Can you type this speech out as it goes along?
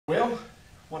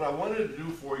what I wanted to do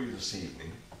for you this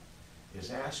evening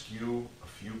is ask you a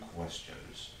few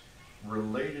questions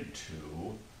related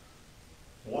to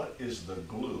what is the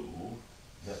glue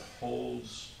that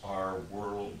holds our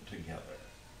world together.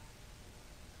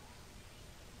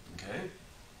 Okay?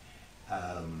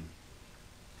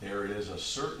 There is a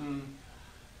certain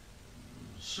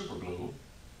super glue,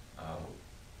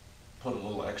 put a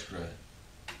little extra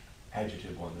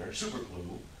adjective on there, super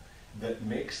glue, that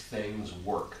makes things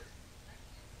work.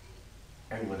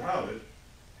 And without it,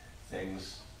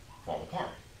 things fall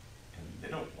apart and they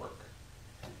don't work.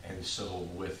 And so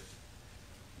with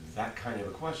that kind of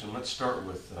a question, let's start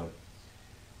with,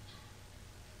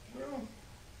 well,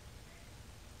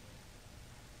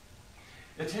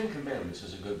 the Ten Commandments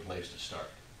is a good place to start.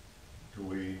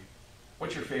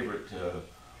 What's your favorite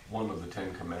one of the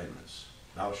Ten Commandments?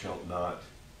 Thou shalt not.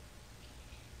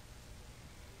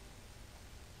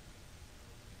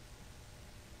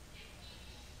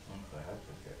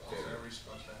 Are we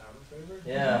supposed to have a favorite?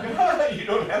 Yeah. You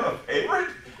don't have a favorite?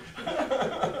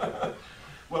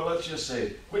 Well, let's just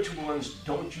say, which ones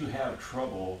don't you have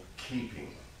trouble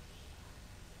keeping?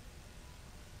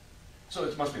 So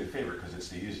it must be the favorite because it's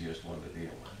the easiest one to deal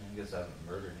with. I guess I haven't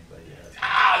murdered anybody yet.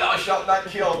 Thou shalt not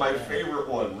kill, my favorite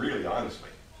one, really, honestly.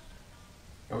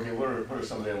 Okay, what are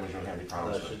some of the other ones you don't have any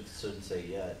problems with? I shouldn't say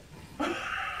yet.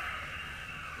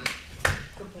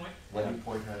 Good point. Wedding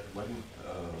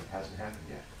hasn't happened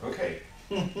yet. Okay,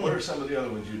 what are some of the other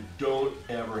ones you don't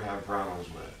ever have problems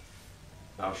with?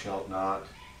 Thou shalt not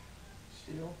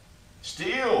Steal.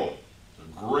 steal. It's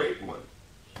a great one.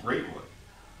 Great one.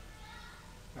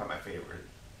 Not my favorite.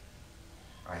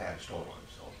 I have stolen,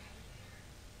 so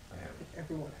I haven't.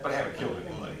 Everyone has. But I haven't it. killed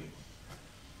anybody.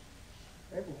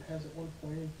 Everyone has at one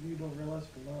point. You don't realize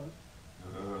it or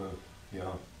not.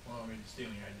 Yeah. Well, I mean,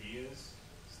 stealing ideas,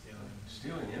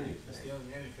 Stealing anything.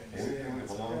 stealing anything. Anything that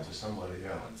belongs to somebody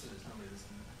else. Once it is somebody's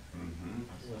in it. Mm-hmm.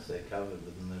 I was going to say covet,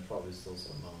 but then there's probably still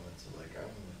some moments of like, I don't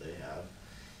know what they have.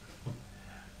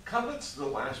 Covet's the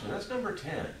last one. That's number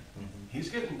 10. Mm-hmm. He's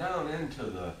getting down into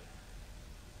the,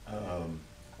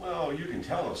 well, you can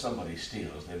tell if somebody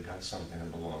steals, they've got something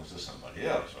that belongs to somebody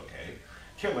else, okay?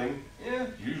 Killing,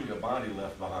 usually a body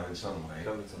left behind some way.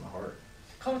 Covet's in the heart.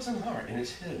 Covet's in the heart, and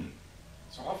it's hidden.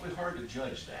 It's awfully hard to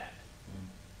judge that.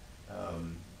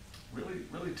 Really,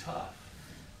 really tough.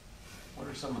 What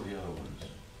are some of the other ones?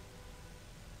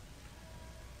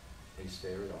 Least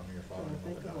favorite, honor your father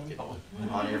Trying to and think mother.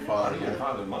 of Honor your father. Honor your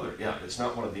father and mother. Yeah, it's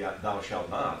not one of the thou shalt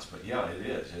nots, but yeah, it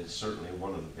is. It's certainly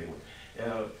one of the big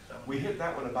ones. We hit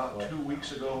that one about 2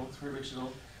 weeks ago, 3 weeks ago,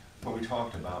 when we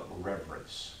talked about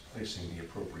reverence, placing the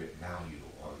appropriate value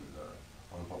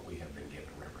on what we have been given,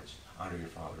 reverence. Honor your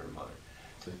father and mother.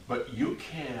 But you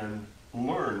can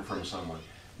learn from someone.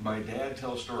 My dad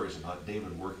tells stories about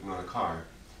David working on a car.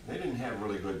 They didn't have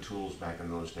really good tools back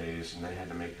in those days, and they had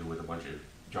to make do with a bunch of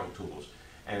junk tools.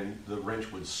 And the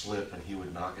wrench would slip, and he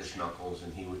would knock his knuckles,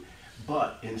 and he would...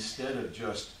 But instead of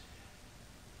just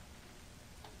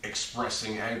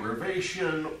expressing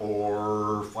aggravation,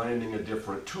 or finding a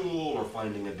different tool, or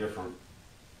finding a different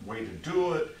way to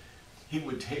do it, he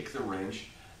would take the wrench,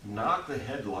 knock the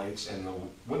headlights and the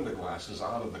window glasses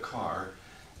out of the car,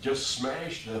 just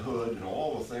smash the hood and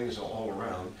all the things all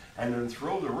around, and then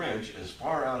throw the wrench as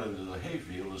far out into the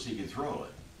hayfield as he could throw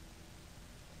it.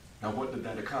 Now what did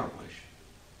that accomplish?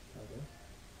 Okay.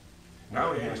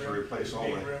 Now he has to replace all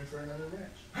Make that. room for another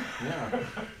wrench. Yeah.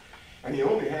 And he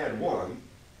only had one,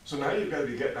 so now you've got to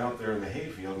be getting out there in the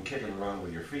hayfield and kicking around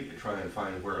with your feet to try and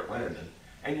find where it landed,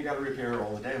 and you got to repair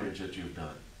all the damage that you've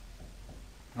done.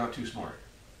 Not too smart.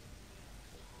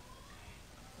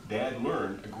 Dad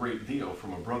learned a great deal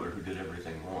from a brother who did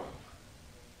everything wrong.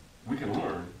 We can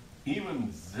learn,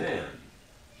 even then,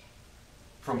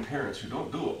 from parents who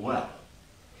don't do it well,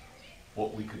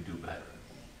 what we could do better.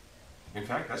 In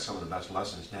fact, that's some of the best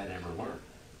lessons Dad ever learned.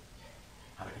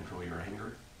 How to control your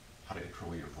anger, how to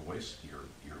control your voice,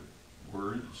 your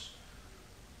words,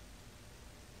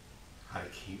 how to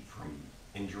keep from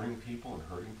injuring people and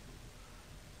hurting people.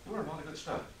 You learn a lot of good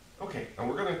stuff. Okay, and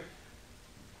we're going to...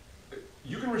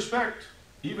 You can respect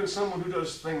even someone who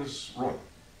does things wrong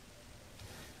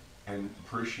and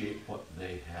appreciate what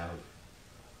they have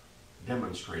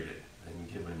demonstrated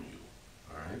and given you,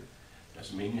 all right?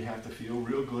 Doesn't mean you have to feel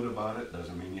real good about it.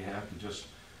 Doesn't mean you have to just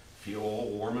feel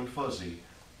all warm and fuzzy,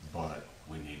 but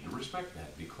we need to respect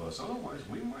that because otherwise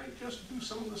we might just do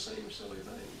some of the same silly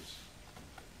things.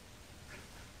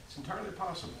 It's entirely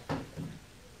possible.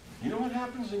 You know what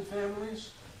happens in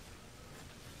families?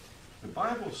 The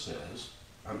Bible says,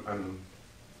 I'm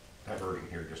diverting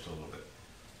here just a little bit,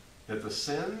 that the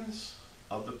sins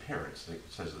of the parents, it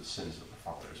says the sins of the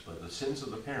fathers, but the sins of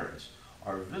the parents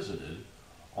are visited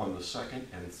on the second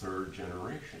and third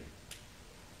generation.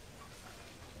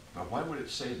 Now, why would it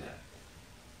say that?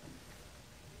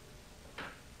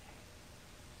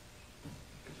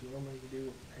 Because normally you do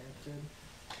what the parents did.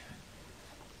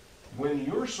 When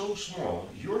you're so small,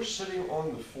 you're sitting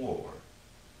on the floor,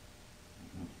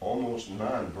 almost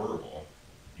nonverbal.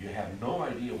 You have no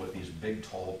idea what these big,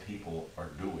 tall people are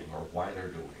doing or why they're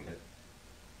doing it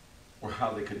or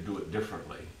how they could do it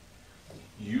differently.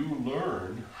 You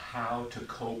learn how to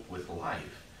cope with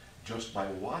life just by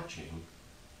watching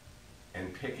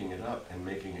and picking it up and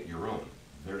making it your own.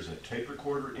 There's a tape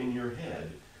recorder in your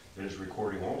head that is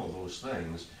recording all of those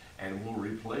things and will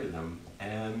replay them,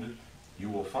 and you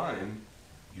will find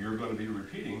you're going to be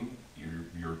repeating,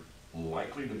 you're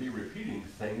likely to be repeating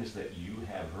things that you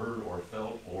have heard or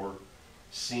felt or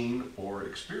seen or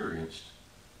experienced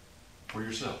for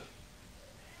yourself.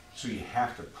 So you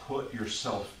have to put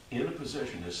yourself in a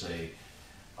position to say,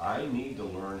 I need to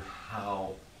learn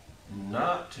how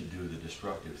not to do the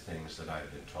destructive things that I've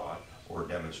been taught or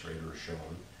demonstrated or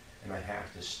shown, and I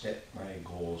have to set my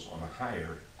goals on a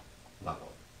higher level,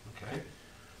 okay?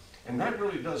 And that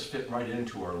really does fit right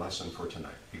into our lesson for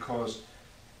tonight, because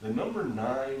the number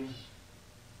 9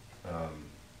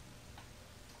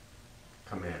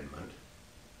 commandment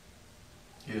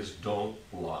is don't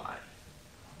lie.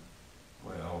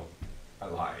 Well, I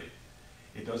lied.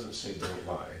 It doesn't say don't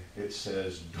lie. It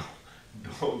says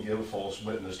don't give false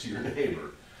witness to your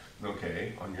neighbor,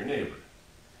 okay, on your neighbor.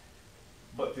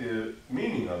 But the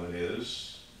meaning of it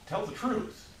is tell the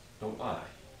truth, don't lie.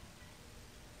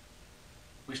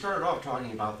 We started off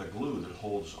talking about the glue that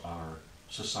holds our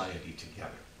society together.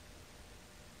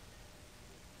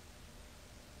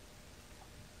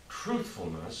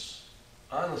 Truthfulness,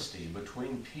 honesty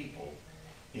between people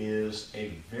is a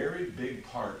very big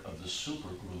part of the super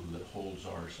glue that holds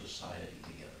our society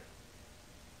together.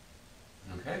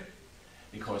 Okay?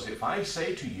 Because if I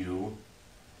say to you,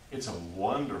 it's a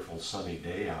wonderful sunny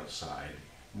day outside,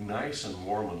 nice and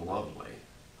warm and lovely,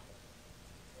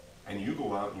 and you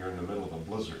go out and you're in the middle of a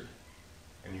blizzard,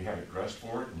 and you haven't dressed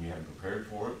for it, and you haven't prepared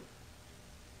for it,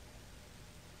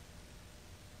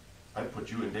 I'd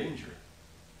put you in danger.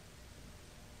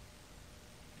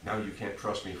 Now you can't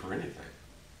trust me for anything.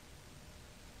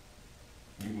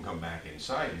 You can come back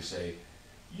inside and say,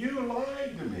 you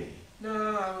lied to me.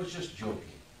 No, I was just joking.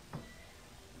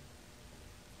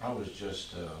 I was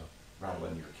just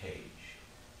rattling your cage.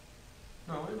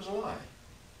 No, it was a lie.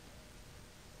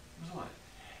 It was a lie.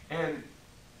 And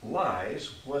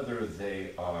lies, whether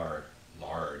they are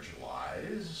large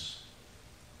lies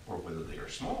or whether they are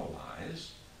small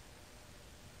lies,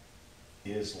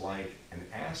 is like an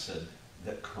acid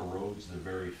that corrodes the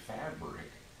very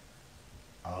fabric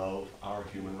of our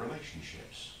human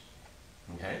relationships.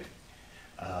 Okay?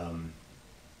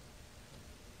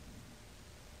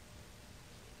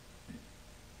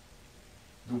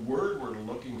 The word we're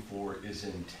looking for is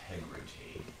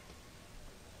integrity.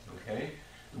 Okay?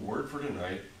 The word for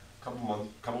tonight, a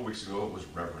couple weeks ago, it was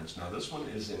reverence. Now this one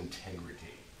is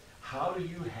integrity. How do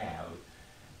you have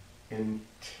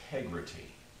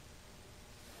integrity?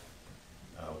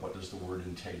 What does the word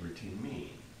integrity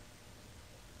mean?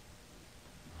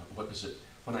 What does it,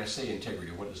 when I say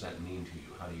integrity, what does that mean to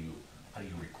you? How do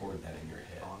you record that in your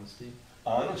head? Honesty.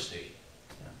 Honesty.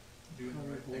 Yeah. Doing the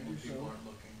right thing when people aren't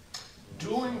looking.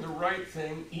 Doing the right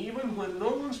thing even when no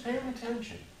one's paying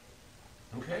attention.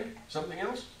 Okay? Something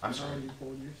else? I'm How sorry. you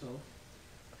hold yourself.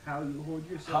 How you hold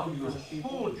yourself. How in you front of people.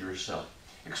 hold yourself.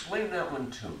 Explain that one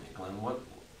to me, Glenn.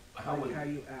 How Like would, how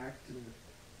you act and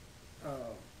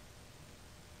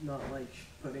not like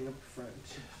putting up a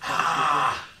front.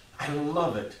 I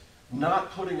love it.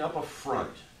 Not putting up a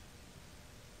front.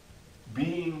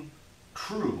 Being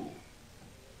true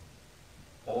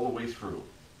all the way through.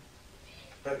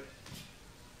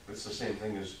 It's the same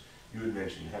thing as you had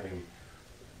mentioned, having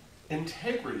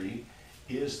integrity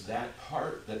is that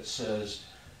part that says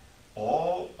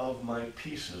all of my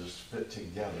pieces fit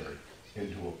together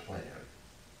into a plan.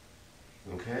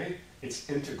 Okay? It's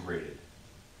integrated.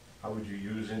 How would you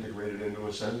use integrated into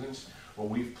a sentence? Well,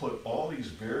 we've put all these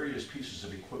various pieces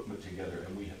of equipment together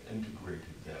and we have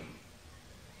integrated them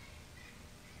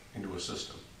into a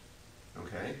system.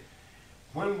 Okay?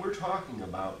 When we're talking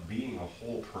about being a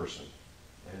whole person,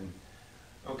 and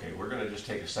okay, we're going to just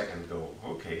take a second and go,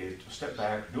 okay, step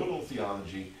back, do a little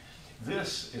theology.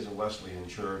 This is a Wesleyan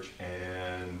church,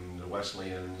 and the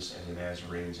Wesleyans and the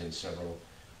Nazarenes and several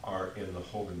are in the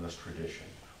holiness tradition.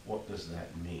 What does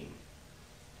that mean?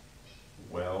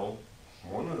 Well,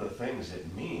 one of the things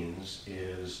it means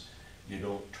is You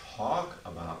don't talk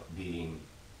about being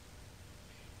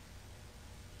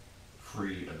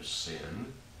free of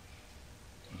sin.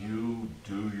 You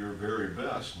do your very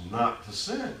best not to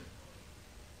sin,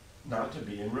 not to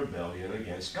be in rebellion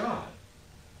against God,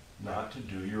 not to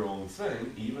do your own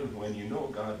thing, even when you know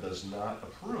God does not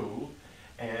approve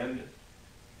and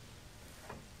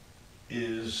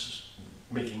is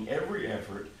making every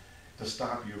effort to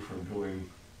stop you from doing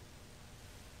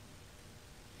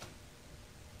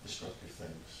destructive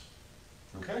things.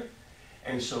 Okay?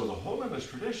 And so the holiness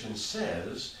tradition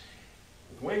says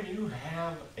when you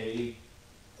have a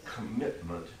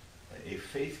commitment, a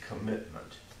faith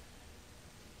commitment,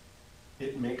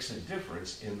 it makes a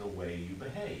difference in the way you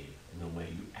behave, in the way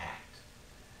you act.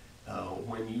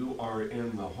 When you are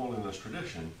in the holiness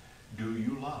tradition, do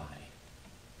you lie?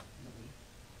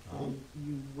 No?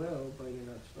 You will, but you're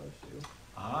not supposed to.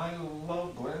 I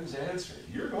love Glenn's answer.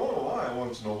 You're going to lie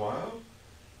once in a while.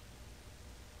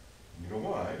 You know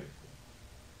why?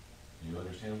 Do you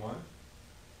understand why?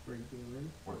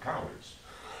 Breaking We're cowards.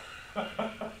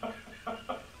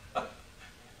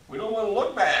 We don't want to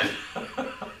look bad.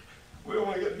 We don't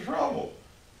want to get in trouble.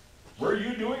 Were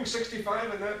you doing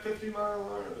 65 in that 50-mile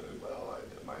line? Well,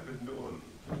 I might have been doing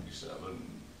 57.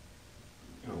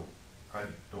 You know, I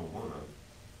don't want to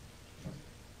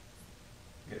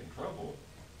get in trouble.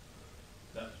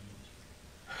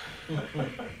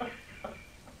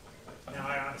 Now,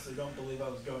 I honestly don't believe I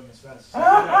was going as fast as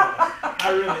I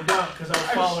really don't, because I was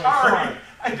following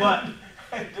a car.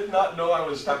 I did not know I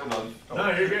was stepping on.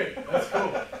 No, you're good. That's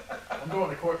cool. I'm going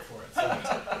to court for it. So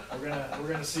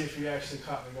we're gonna see if you actually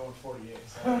caught me going 48.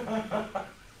 So.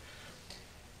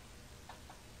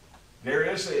 There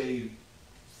is a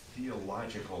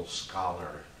theological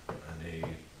scholar and a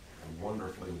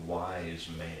wonderfully wise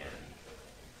man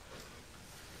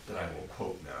that I will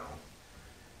quote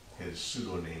now. His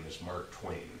pseudonym is Mark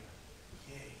Twain.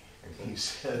 Yay. And he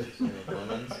said,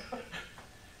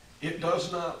 "It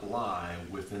does not lie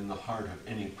within the heart of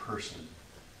any person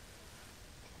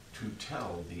to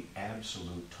tell the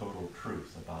absolute total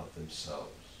truth about themselves.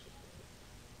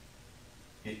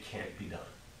 It can't be done.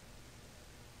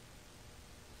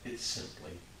 It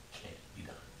simply can't be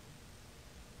done.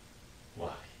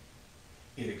 Why?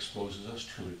 It exposes us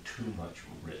to too much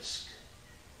risk."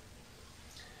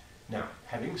 Now,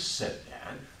 having said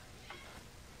that,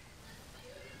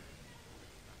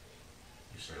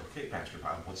 you say, okay, Pastor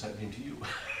Bob, what's that mean to you?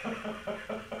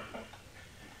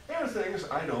 There are things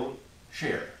I don't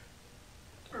share.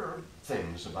 There are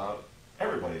things about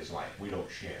everybody's life we don't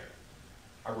share.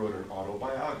 I wrote an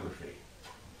autobiography.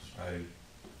 I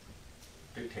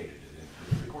dictated it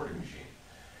into the recording machine.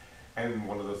 And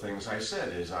one of the things I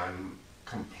said is I'm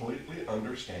completely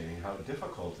understanding how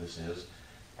difficult this is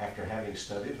after having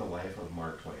studied the life of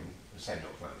Mark Twain,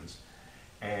 Samuel Clemens,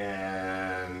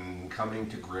 and coming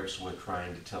to grips with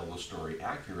trying to tell the story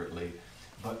accurately,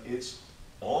 but it's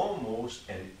almost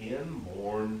an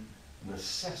inborn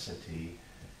necessity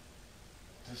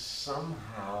to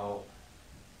somehow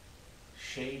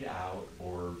shade out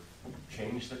or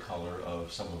change the color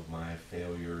of some of my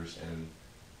failures and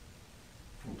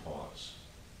faux pas.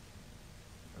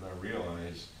 And I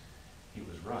realized he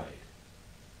was right.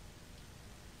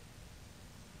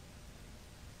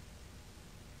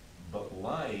 But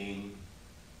lying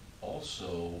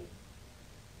also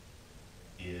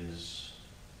is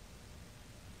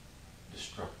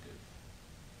destructive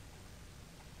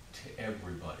to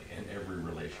everybody and every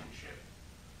relationship.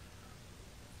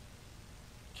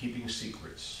 Keeping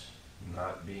secrets,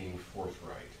 not being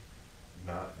forthright,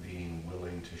 not being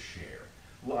willing to share.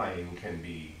 Lying can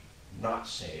be not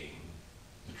saying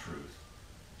the truth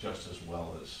just as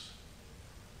well as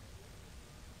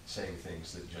saying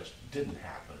things that just didn't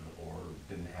happen or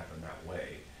didn't happen that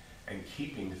way. And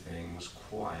keeping things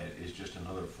quiet is just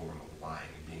another form of lying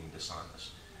and being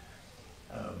dishonest.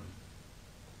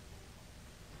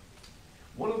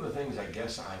 One of the things I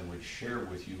guess I would share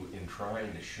with you in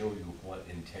trying to show you what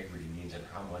integrity means and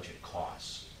how much it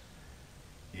costs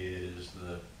is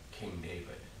the King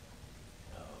David.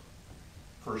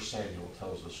 1 Samuel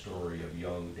tells the story of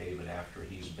young David after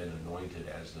he's been anointed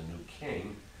as the new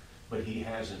king, but he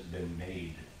hasn't been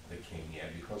made the king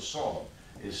yet because Saul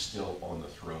is still on the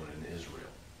throne in Israel.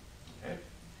 Okay?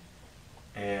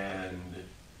 And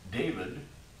David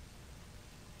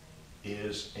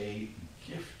is a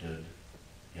gifted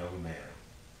young man.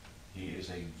 He is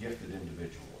a gifted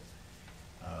individual.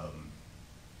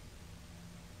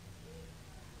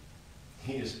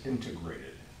 He is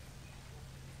integrated.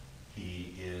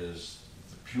 He is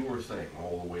the pure thing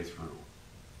all the way through.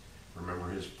 Remember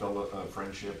his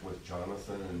friendship with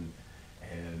Jonathan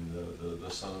and the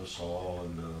son of Saul,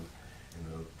 and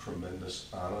the tremendous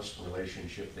honest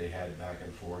relationship they had back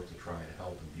and forth to try and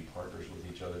help and be partners with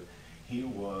each other. He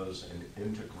was an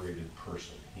integrated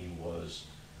person. He was,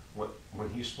 when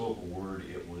he spoke a word,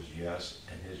 it was yes,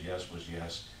 and his yes was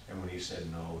yes, and when he said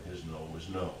no, his no was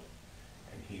no.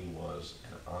 And he was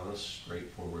an honest,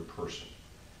 straightforward person.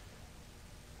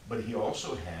 But he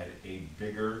also had a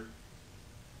bigger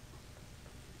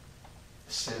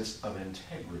sense of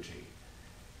integrity.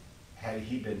 Had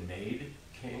he been made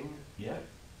king yet?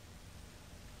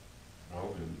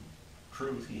 Well, in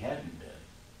truth, he hadn't been.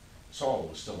 Saul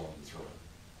was still on the throne.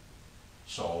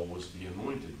 Saul was the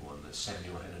anointed one that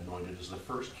Samuel had anointed as the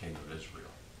first king of Israel.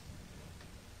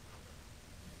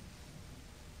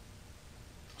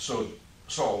 So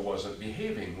Saul wasn't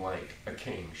behaving like a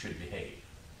king should behave.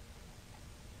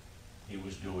 He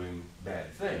was doing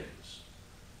bad things.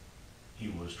 He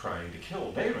was trying to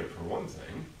kill David, for one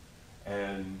thing,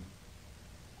 and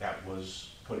that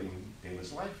was putting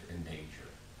David's life in danger.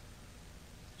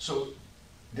 So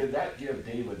did that give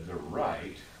David the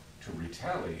right to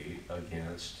retaliate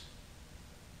against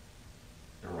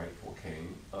the rightful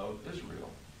king of Israel?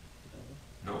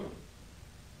 No.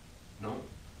 No.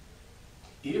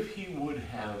 If he would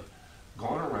have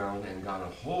gone around and got a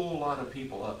whole lot of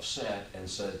people upset and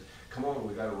said, come on,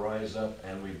 we've got to rise up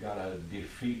and we've got to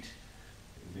defeat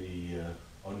the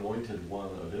anointed one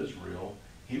of Israel,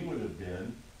 he would have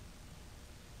been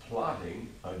plotting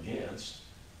against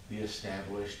the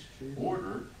established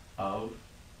order of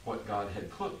what God had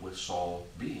put with Saul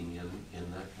being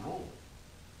in that role.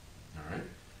 All right?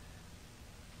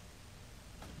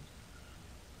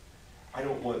 I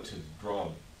don't want to draw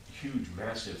huge,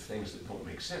 massive things that don't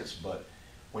make sense, but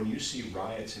when you see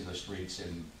riots in the streets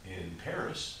in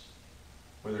Paris,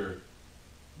 where they're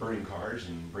burning cars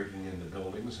and breaking into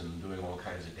buildings and doing all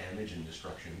kinds of damage and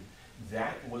destruction,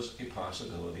 that was a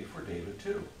possibility for David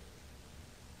too.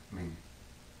 I mean,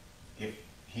 if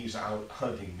he's out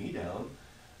hunting me down,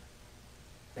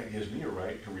 that gives me a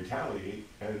right to retaliate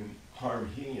and harm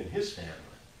he and his family.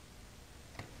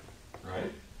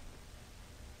 Right?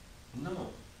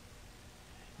 No.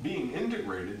 Being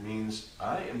integrated means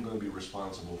I am going to be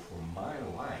responsible for my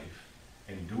life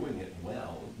and doing it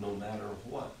well no matter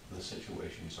what the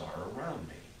situations are around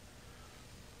me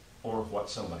or what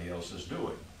somebody else is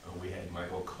doing. We had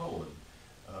Michael Cohen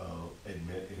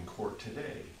admit in court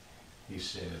today. He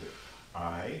said,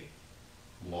 I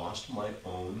lost my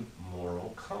own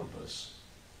moral compass,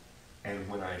 and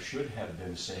when I should have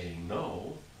been saying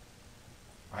no,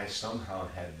 I somehow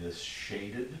had this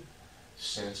shaded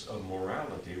sense of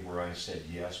morality where I said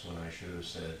yes when I should have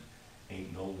said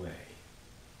ain't no way.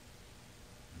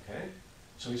 Okay?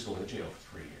 So he's going to jail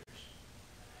for 3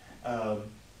 years.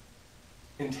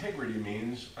 Integrity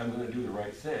means I'm going to do the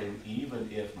right thing even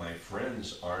if my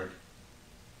friends aren't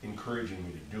encouraging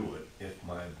me to do it, if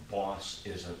my boss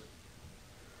is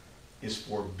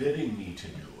forbidding me to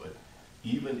do it,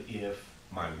 even if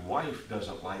my wife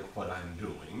doesn't like what I'm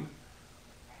doing.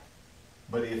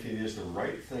 But if it is the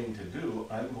right thing to do,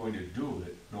 I'm going to do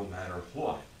it no matter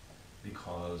what,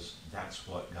 because that's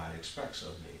what God expects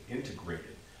of me.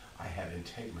 Integrated. I have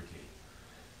integrity.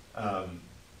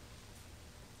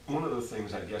 One of the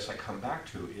things I guess I come back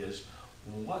to is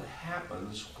what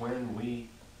happens when we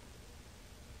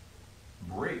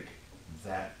break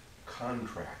that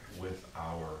contract with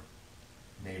our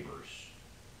neighbors?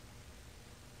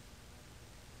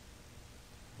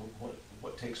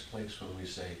 What takes place when we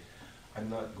say, I'm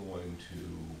not going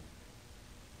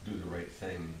to do the right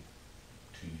thing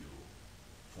to you,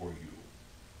 for you?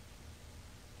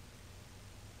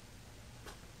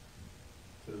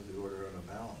 Throws the order on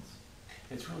a balance.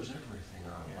 It throws everything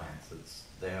out of whack. It's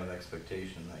they have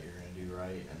expectation that you're going to do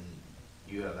right, and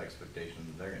you have expectation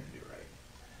that they're going to do right.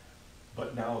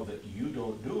 But now that you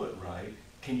don't do it right,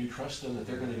 can you trust them that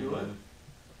they're going to do it?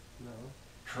 No.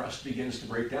 Trust begins to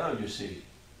break down, you see.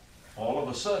 All of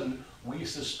a sudden, we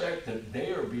suspect that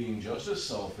they are being just as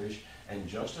selfish and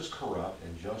just as corrupt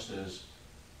and just as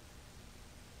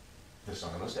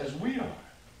dishonest as we are.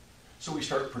 So we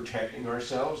start protecting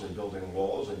ourselves and building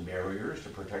walls and barriers to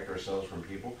protect ourselves from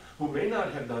people who may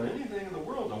not have done anything in the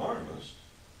world to harm us,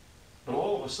 but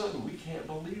all of a sudden we can't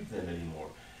believe them anymore.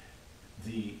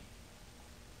 The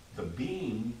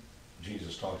beam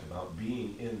Jesus talked about,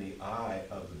 being in the eye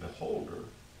of the beholder,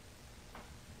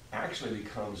 actually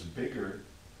becomes bigger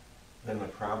than the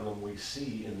problem we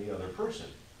see in the other person,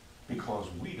 because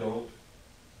we don't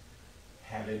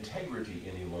have integrity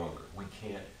any longer. We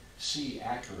can't see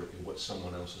accurately what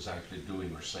someone else is actually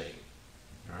doing or saying.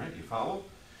 All right, you follow?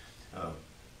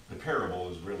 The parable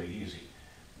is really easy.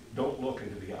 don't look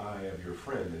into the eye of your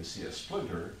friend and see a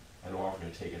splinter and offer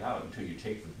to take it out until you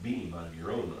take the beam out of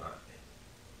your own eye.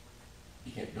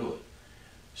 You can't do it.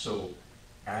 So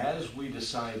as we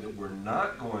decide that we're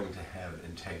not going to have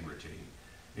integrity,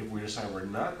 if we decide we're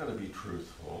not going to be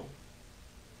truthful,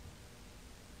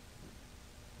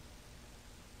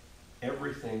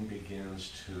 everything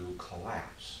begins to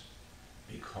collapse,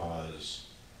 because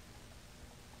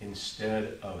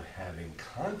instead of having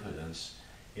confidence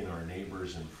in our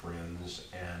neighbors and friends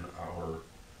and our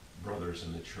brothers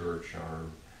in the church, our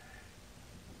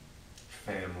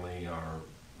family, our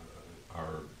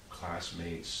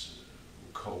classmates,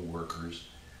 co-workers,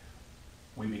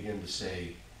 we begin to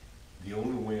say, the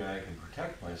only way I can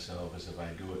protect myself is if I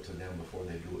do it to them before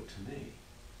they do it to me.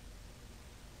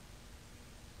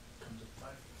 Comes a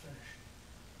fight for the finish.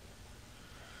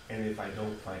 And if I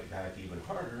don't fight back even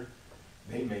harder,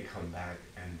 they may come back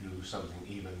and do something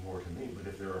even more to me. But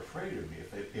if they're afraid of me,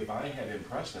 if I have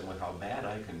impressed them with how bad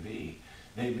I can be,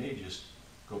 they may just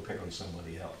go pick on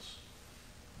somebody else.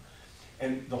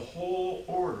 And the whole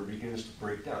order begins to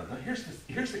break down. Now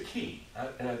here's the key.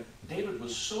 David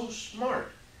was so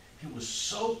smart. He was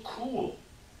so cool.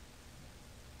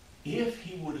 If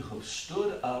he would have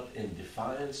stood up in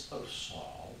defiance of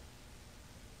Saul,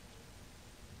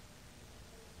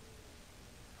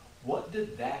 what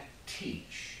did that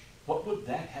teach? What would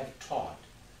that have taught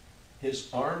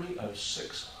his army of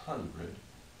 600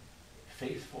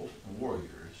 faithful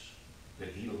warriors that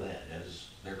he led as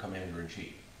their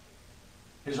commander-in-chief?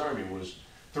 His army was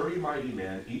 30 mighty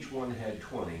men, each one had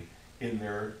 20 in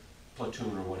their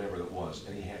platoon or whatever it was,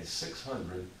 and he had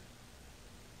 600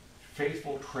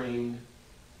 faithful, trained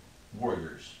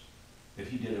warriors that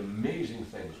he did amazing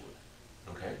things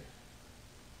with, okay?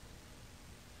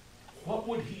 What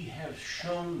would he have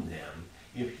shown them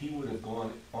if he would have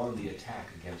gone on the attack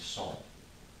against Saul?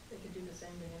 They could do the same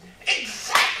to him.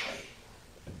 Exactly!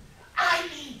 I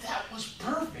mean, that was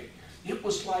perfect. It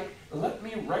was like, let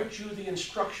me write you the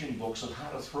instruction books of how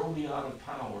to throw me out of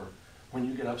power when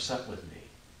you get upset with me.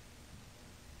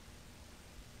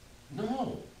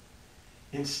 No.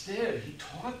 Instead, he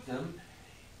taught them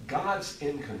God's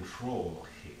in control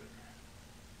here.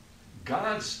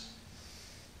 God's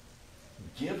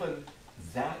given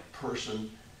that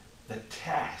person the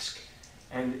task,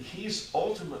 and he's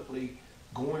ultimately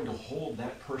going to hold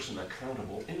that person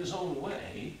accountable in his own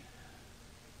way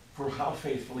for how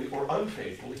faithfully or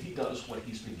unfaithfully he does what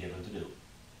he's been given to do.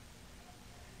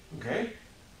 Okay?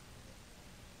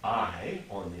 I,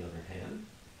 on the other hand,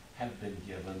 have been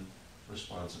given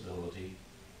responsibility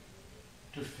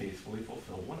to faithfully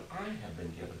fulfill what I have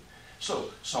been given.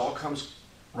 So Saul comes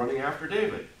running after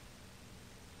David.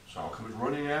 Saul comes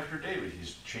running after David.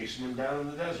 He's chasing him down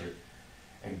in the desert.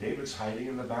 And David's hiding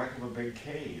in the back of a big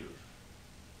cave.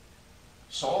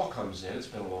 Saul comes in. It's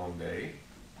been a long day.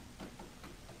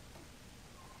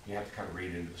 You have to kind of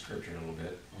read into the scripture a little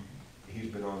bit. He's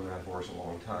been on that horse a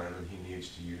long time, and he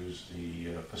needs to use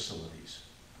the facilities.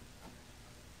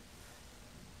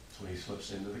 So he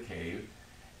slips into the cave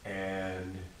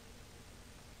and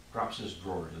drops his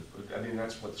drawers. I mean,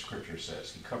 that's what the scripture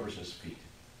says. He covers his feet.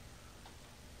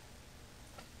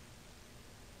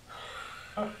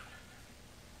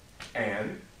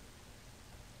 And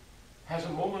has a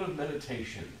moment of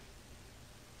meditation.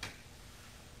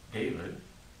 David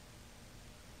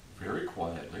very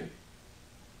quietly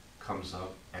comes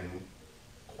up and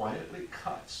quietly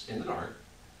cuts in the dark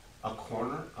a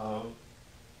corner of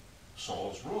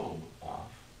Saul's robe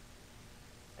off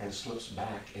and slips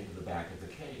back into the back of the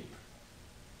cave.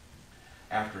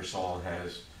 After Saul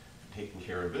has taken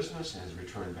care of business and has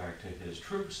returned back to his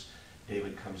troops,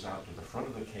 David comes out to the front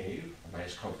of the cave, a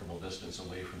nice comfortable distance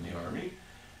away from the army,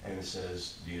 and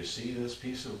says, "Do you see this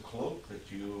piece of cloak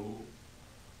that you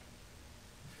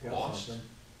lost? Something.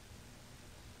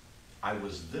 I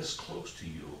was this close to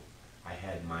you. I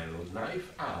had my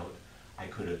knife out. I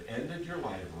could have ended your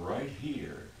life right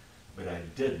here, but I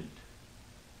didn't.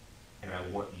 And I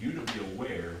want you to be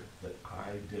aware that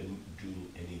I didn't do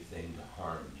anything to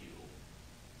harm you."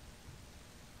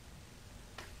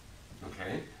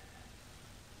 Okay?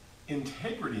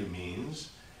 Integrity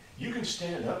means you can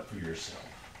stand up for yourself.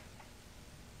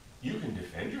 You can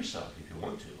defend yourself if you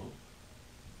want to,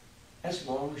 as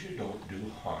long as you don't do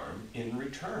harm in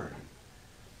return.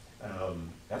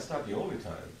 That's not the only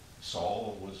time.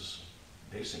 Saul was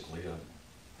basically a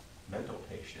mental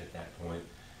patient at that point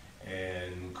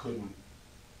and couldn't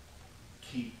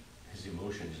keep his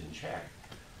emotions in check.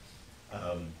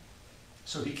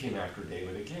 So he came after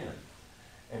David again.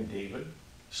 And David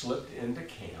slipped into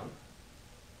camp,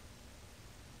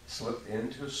 slipped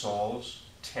into Saul's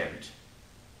tent,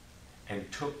 and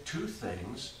took two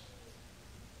things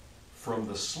from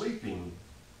the sleeping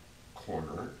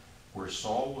corner where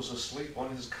Saul was asleep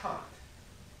on his cot.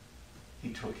 He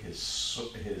took his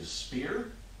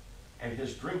spear and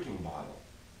his drinking bottle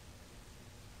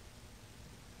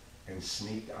and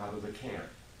sneaked out of the camp.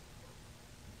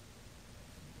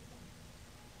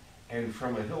 And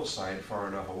from a hillside far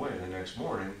enough away, the next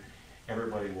morning,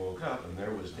 everybody woke up and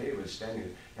there was David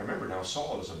standing. Now remember, now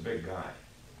Saul is a big guy.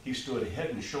 He stood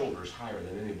head and shoulders higher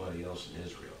than anybody else in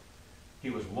Israel. He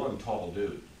was one tall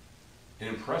dude, an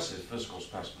impressive physical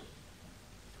specimen,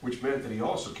 which meant that he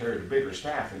also carried a bigger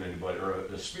staff than anybody, or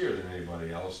a spear than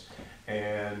anybody else.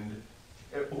 And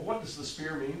well, what does the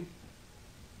spear mean?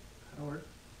 Howard.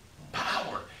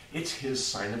 Power. It's his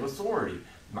sign of authority.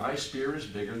 My spear is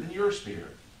bigger than your spear.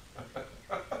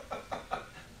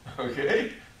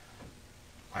 Okay?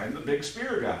 I'm the big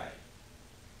spear guy.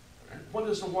 What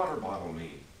does the water bottle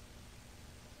mean?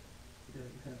 He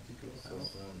doesn't have to go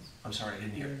So, out. I'm sorry, I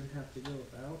didn't He hear. doesn't have to go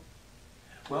out.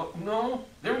 Well, no,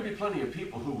 there would be plenty of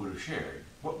people who would have shared.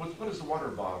 What does the water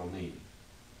bottle mean?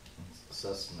 it's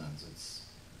sustenance,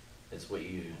 it's what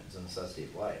you, it's a necessity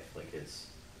of life, like it's,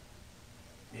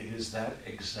 It is that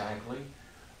exactly,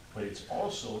 but it's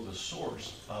also the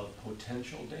source of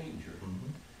potential danger.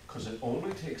 Because it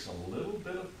only takes a little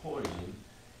bit of poison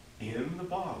in the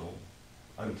bottle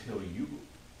until you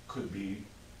could be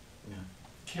yeah.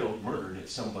 killed, murdered at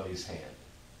somebody's hand.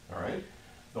 All right?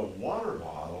 The water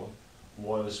bottle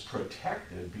was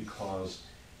protected because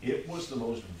it was the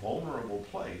most vulnerable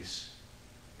place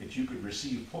that you could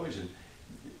receive poison.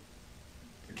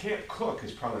 The camp cook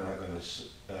is probably not going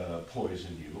to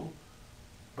poison you,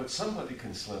 but somebody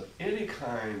can slip any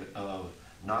kind of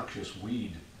noxious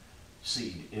weed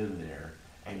seed in there,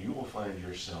 and you will find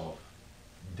yourself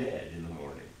dead in the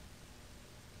morning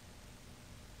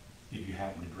if you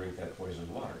happen to drink that poisoned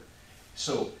water.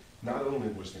 So not only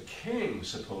was the king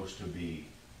supposed to be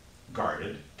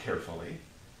guarded carefully,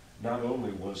 not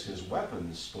only was his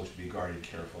weapons supposed to be guarded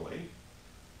carefully,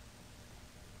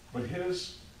 but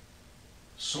his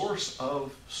source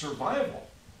of survival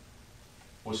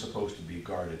was supposed to be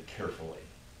guarded carefully.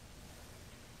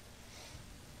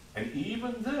 And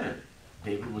even then,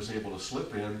 David was able to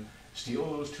slip in, steal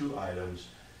those two items,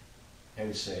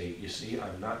 and say, you see,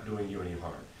 I'm not doing you any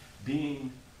harm.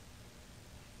 Being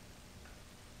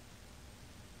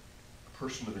a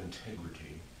person of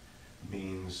integrity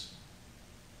means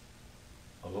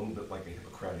a little bit like a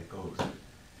Hippocratic oath.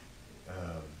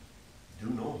 Do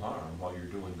no harm while you're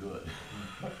doing good.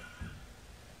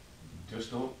 Just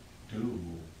don't do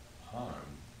harm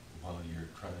while you're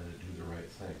trying to do the right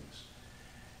things.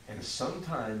 And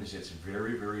sometimes it's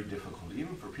very, very difficult,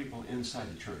 even for people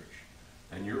inside the church.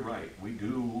 And you're right, we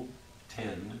do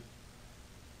tend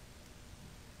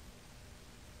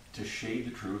to shade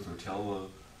the truth or tell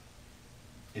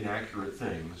inaccurate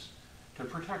things to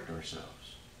protect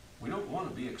ourselves. We don't want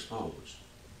to be exposed.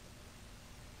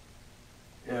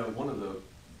 One of the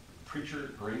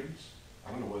preacher grades,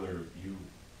 I don't know whether you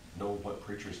know what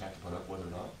preachers have to put up with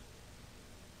or not.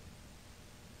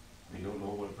 You don't know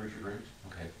what a preacher grades?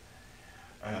 Okay.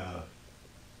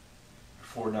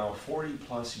 For now 40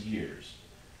 plus years,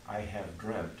 I have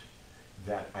dreamt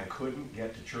that I couldn't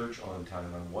get to church on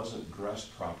time, I wasn't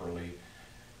dressed properly,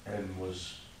 and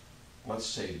was, let's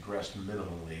say, dressed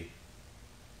minimally,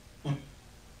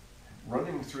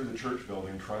 running through the church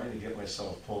building trying to get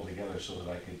myself pulled together so that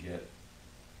I could get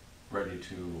ready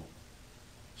to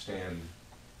stand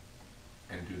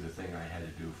and do the thing I had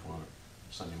to do for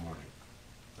Sunday morning.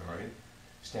 All right?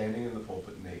 Standing in the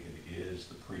pulpit naked is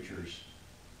the preacher's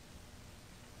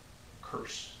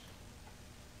curse.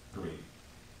 Dream.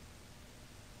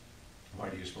 Why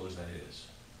do you suppose that is?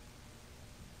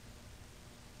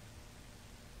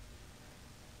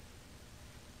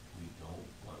 We don't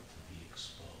want to be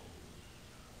exposed.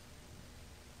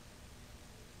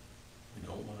 We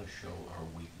don't want to show our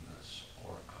weakness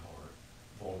or our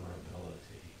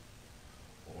vulnerability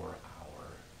or our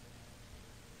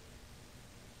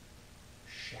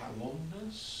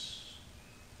shallowness,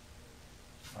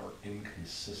 our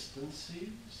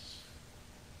inconsistencies.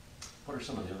 What are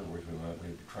some of the other words we might be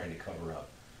trying to cover up?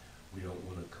 We don't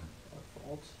want to Our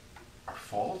faults. our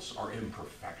faults, our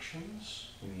imperfections,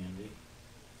 Humanity.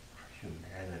 our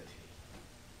humanity.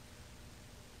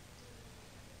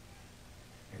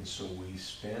 And so we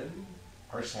spend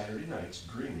our Saturday nights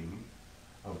dreaming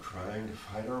of trying to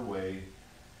fight our way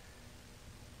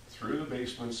through the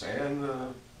basements and the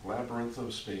labyrinth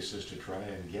of spaces to try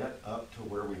and get up to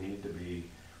where we need to be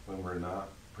when we're not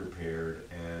prepared,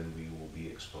 and we will be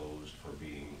exposed for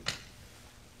being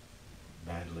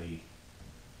badly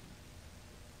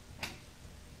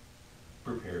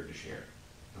prepared to share.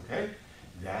 Okay?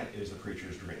 That is the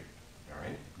preacher's dream. All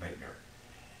right? Nightmare.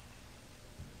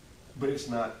 But it's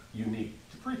not unique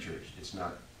to preachers. It's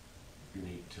not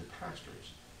unique to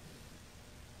pastors.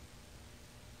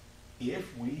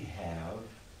 If we have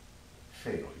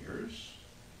failures,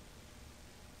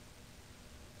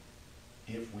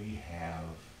 if we have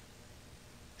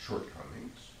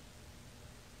shortcomings,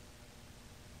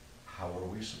 how are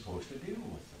we supposed to deal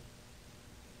with them?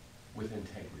 With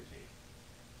integrity.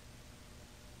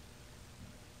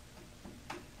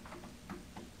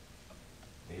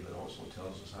 David also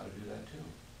tells us how to do that too.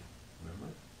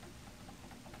 Remember?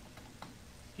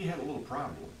 He had a little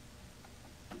problem.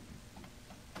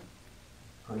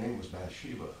 Her name was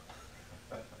Bathsheba.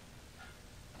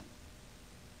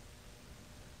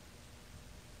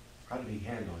 How did he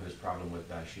handle his problem with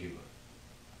Bathsheba?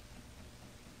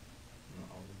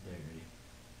 Not with integrity.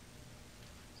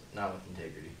 Not with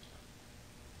integrity.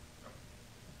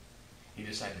 He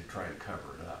decided to try and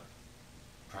cover it up,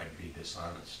 tried to be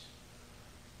dishonest.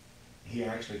 He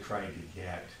actually tried to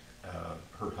get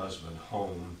her husband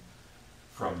home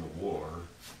from the war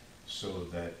so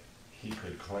that he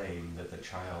could claim that the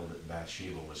child that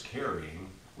Bathsheba was carrying,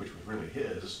 which was really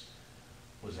his,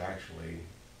 was actually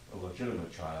a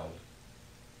legitimate child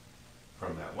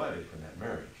from that wedding, from that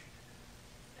marriage.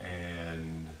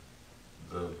 And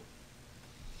the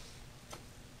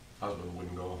husband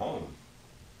wouldn't go home.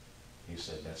 He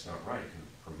said, that's not right. And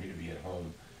for me to be at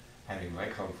home having my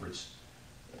comforts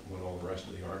when all the rest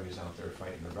of the army's out there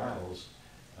fighting their battles,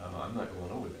 I'm not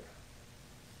going over there.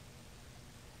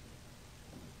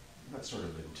 That sort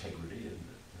of integrity, and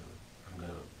I'm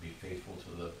going to be faithful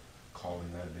to the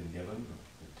calling that I've been given,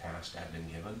 the task I've been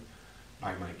given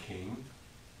by my king,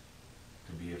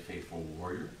 to be a faithful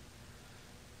warrior.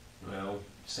 Well,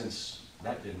 since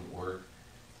that didn't work,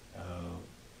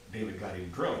 David got him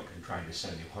drunk and tried to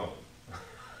send him home.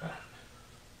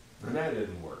 And that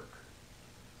didn't work.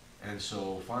 And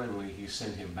so finally he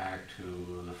sent him back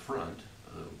to the front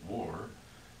of the war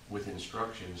with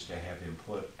instructions to have him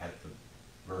put at the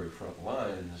very front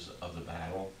lines of the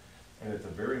battle, and at the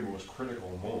very most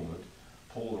critical moment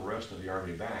pull the rest of the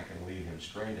army back and leave him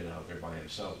stranded out there by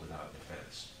himself without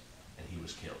defense. And he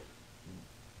was killed.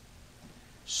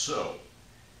 So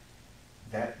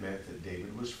that meant that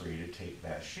David was free to take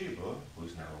Bathsheba,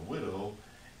 who's now a widow,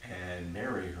 and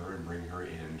marry her and bring her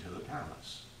into the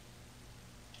palace.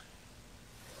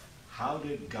 How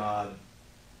did God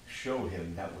show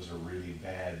him that was a really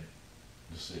bad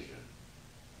decision?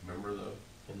 Remember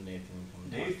And Nathan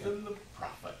comes Nathan the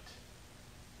prophet.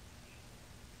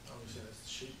 Oh, you said it's the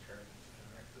sheep herd,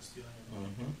 right? The stealing of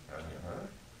Mm-hmm.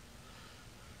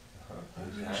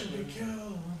 That man should be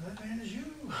killed. That man is you.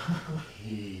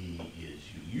 He is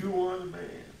you. You are the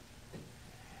man.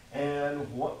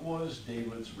 And what was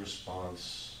David's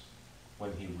response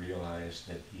when he realized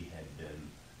that he had been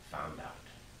found out?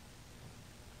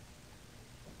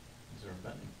 Is there a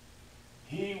button?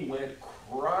 He went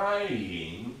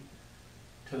crying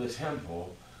to the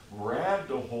temple,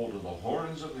 grabbed a hold of the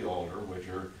horns of the altar, which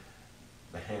are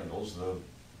the handles, the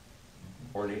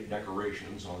ornate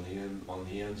decorations on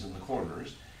the ends and the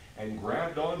corners, and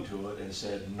grabbed onto it and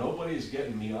said, nobody's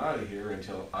getting me out of here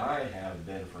until I have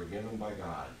been forgiven by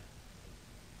God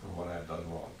for what I've done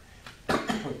wrong.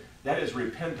 That is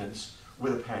repentance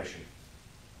with a passion.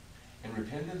 And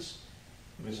repentance,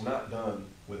 if it's not done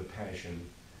with a passion,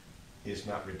 is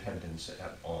not repentance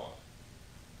at all.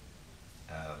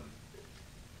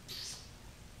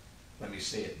 Let me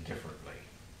say it differently.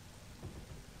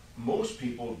 Most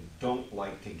people don't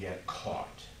like to get caught.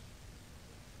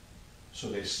 So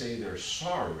they say they're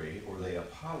sorry or they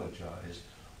apologize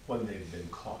when they've been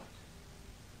caught.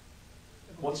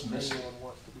 What's missing? Anyone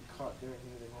wants to be caught doing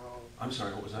anything wrong. I'm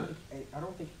sorry, what was that? I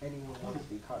don't think anyone wants to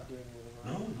be caught doing anything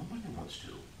No, wrong. nobody wants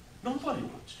to. Nobody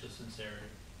wants to. The sincerity.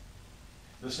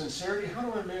 The sincerity, how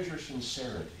do I measure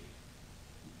sincerity?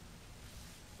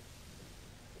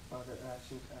 By their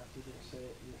actions after they say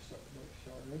it,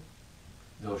 they're sorry.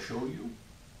 They'll show you?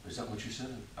 Is that what you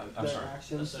said? I'm Their sorry.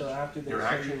 actions, so Essentially. after they Their say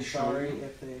actions they're show sorry, you?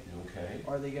 if they, Okay.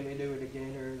 are they gonna do it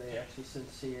again, or are they actually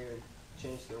sincere and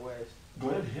change their ways?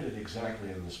 Glenn hit it exactly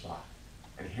in the spot.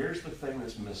 And here's the thing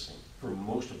that's missing for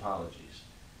most apologies.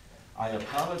 I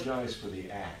apologize for the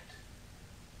act.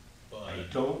 I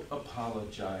don't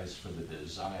apologize for the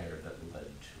desire that led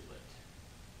to it.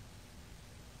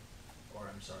 Or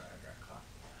I'm sorry, I got caught.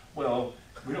 Well,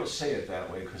 we don't say it that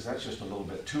way because that's just a little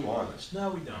bit too honest. No,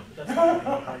 we don't. That's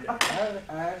not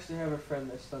I actually have a friend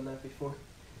that's done that before.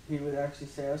 He would actually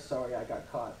say, "I'm sorry, I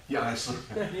got caught," Yeah, I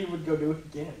and he would go do it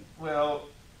again. well,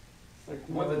 It's like,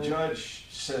 when the no. judge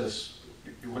says,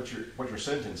 what your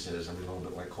sentence is, I mean, a little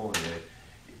bit like Colin did,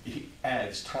 he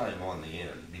adds time on the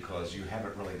end because you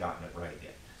haven't really gotten it right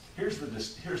yet. Here's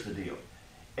the deal.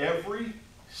 Every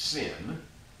sin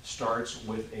starts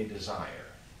with a desire.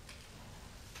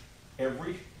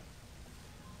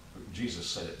 Jesus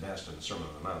said it best in the Sermon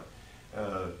on the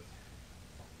Mount.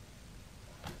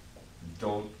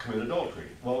 Don't commit adultery.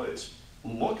 Well, it's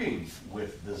looking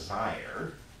with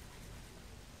desire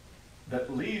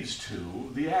that leads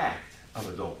to the act of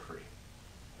adultery.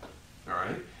 All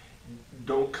right?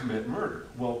 Don't commit murder.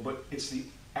 Well, but it's the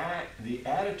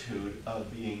attitude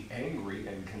of being angry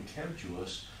and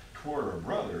contemptuous toward our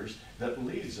brothers that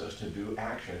leads us to do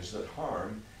actions that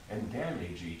harm and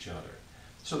damage each other.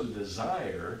 So the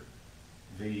desire,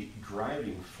 the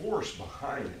driving force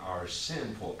behind our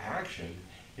sinful action,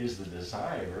 is the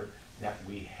desire that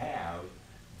we have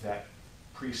that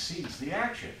precedes the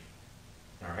action.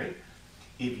 All right?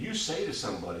 If you say to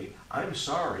somebody, I'm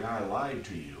sorry I lied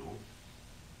to you,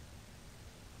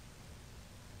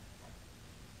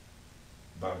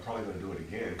 but I'm probably going to do it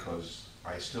again because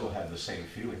I still have the same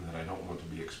feeling that I don't want to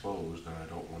be exposed and I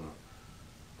don't want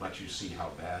to let you see how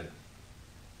bad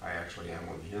I actually am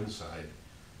on the inside,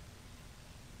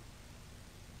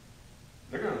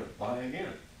 they're going to lie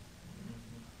again.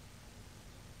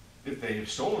 If they've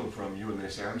stolen from you and they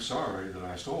say, I'm sorry that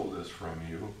I stole this from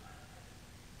you,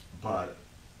 but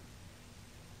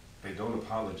they don't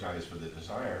apologize for the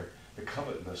desire, the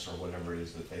covetousness or whatever it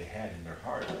is that they had in their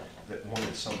heart that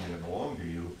wanted something that belonged to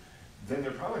you, then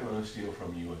they're probably going to steal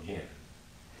from you again.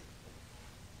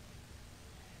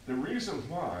 The reason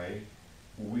why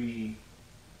we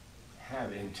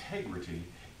have integrity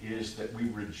is that we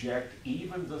reject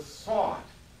even the thought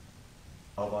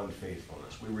of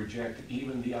unfaithfulness. We reject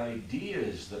even the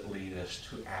ideas that lead us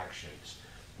to actions.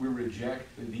 We reject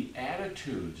the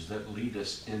attitudes that lead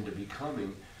us into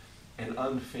becoming an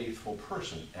unfaithful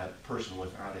person, a person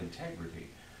without integrity.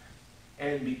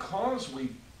 And because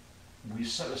we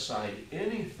set aside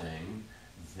anything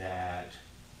that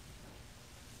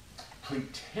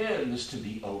pretends to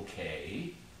be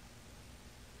okay,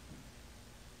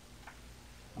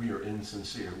 we are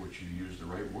insincere, which you used the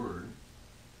right word.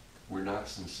 We're not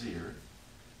sincere.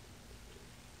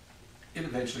 It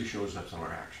eventually shows up in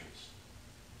our actions.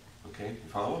 Okay, you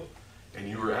follow? And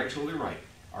you are absolutely right.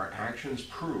 Our actions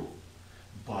prove,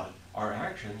 but our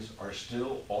actions are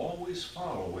still always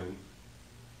following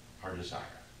our desire.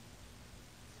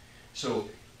 So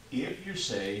if you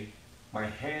say, my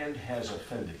hand has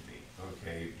offended me,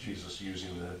 okay, Jesus using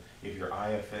if your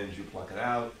eye offends you, pluck it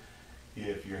out.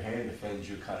 If your hand offends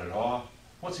you, cut it off.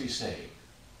 What's he saying?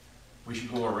 We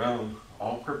should go around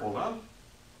all crippled up?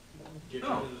 Get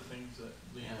rid of the things that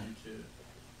lead you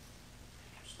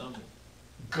to stumble.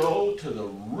 Go to the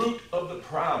root of the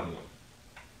problem.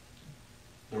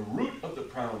 The root of the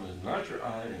problem is not your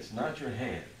eye, and it's not your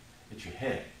hand. It's your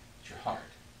head. It's your heart.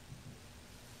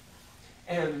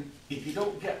 And if you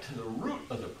don't get to the root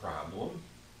of the problem,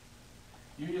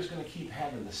 you're just going to keep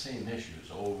having the same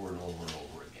issues over and over and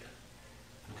over again.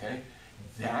 Okay?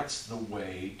 That's the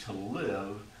way to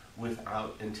live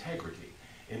without integrity.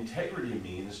 Integrity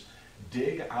means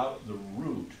dig out the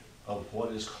root of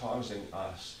what is causing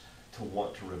us to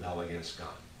want to rebel against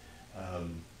God.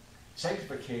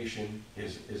 Sanctification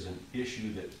is an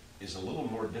issue that is a little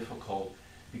more difficult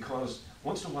because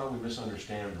once in a while we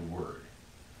misunderstand the word.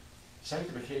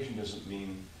 Sanctification doesn't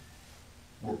mean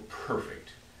we're perfect,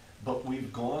 but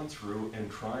we've gone through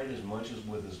and tried as much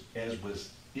as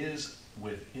is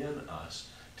within us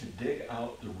to dig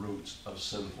out the roots of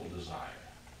sinful desire.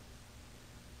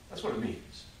 That's what it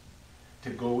means. To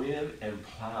go in and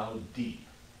plow deep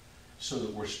so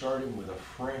that we're starting with a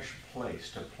fresh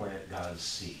place to plant God's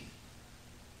seed.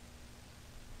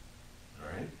 All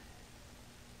right?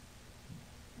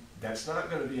 That's not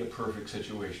going to be a perfect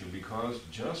situation because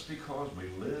just because we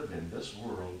live in this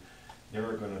world, there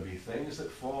are going to be things that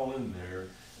fall in there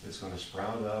that's going to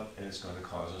sprout up and it's going to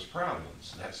cause us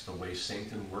problems. That's the way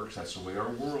Satan works. That's the way our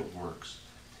world works.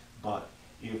 But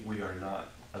if we are not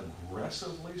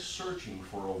aggressively searching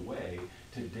for a way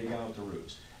to dig out the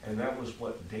roots, and that was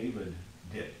what David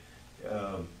did.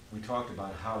 We talked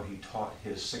about how he taught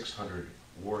his 600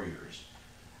 warriors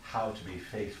how to be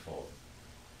faithful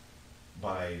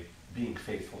by being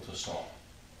faithful to Saul,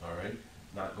 all right?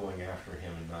 Not going after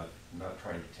him and not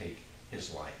trying to take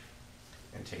his life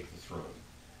and take the throne.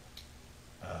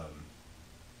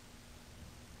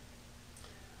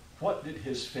 What did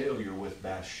his failure with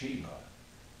Bathsheba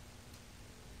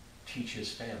teach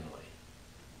his family?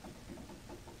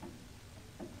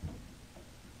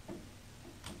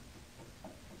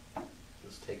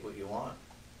 Just take what you want.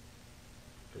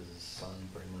 Because son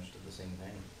pretty much did the same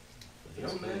thing. A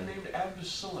young man named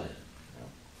Absalom. Yeah.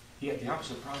 He had the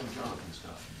opposite problem Jonathan's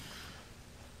got.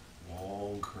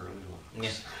 Long curly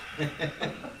locks.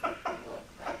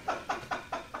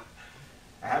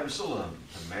 Absalom,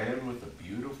 the man with the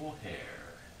beautiful hair.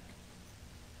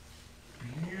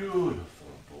 Beautiful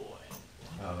boy.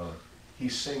 He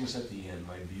sings at the end,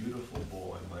 my beautiful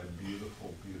boy, my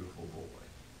beautiful, beautiful boy.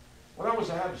 Well, that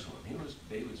was Absalom. He was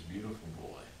David's beautiful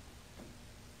boy.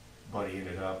 But he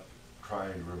ended up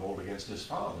trying to revolt against his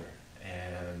father.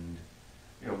 And,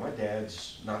 you know, my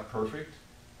dad's not perfect.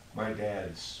 My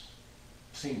dad's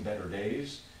seen better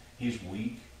days. He's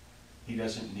weak. He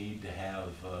doesn't need to have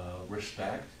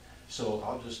respect. So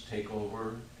I'll just take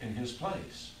over in his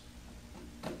place.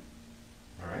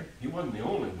 All right? He wasn't the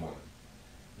only one.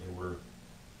 There were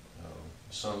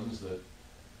sons that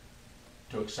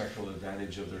took sexual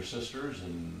advantage of their sisters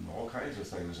and all kinds of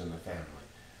things in the family.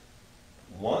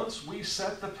 Once we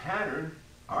set the pattern,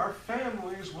 our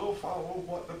families will follow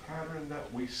what the pattern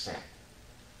that we set.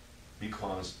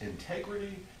 Because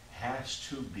integrity has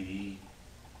to be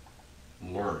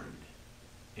learned.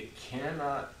 It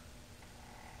cannot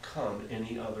come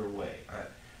any other way.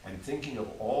 I'm thinking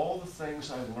of all the things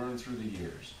I've learned through the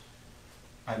years.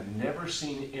 I've never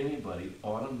seen anybody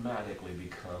automatically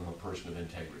become a person of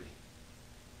integrity.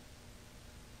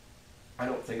 I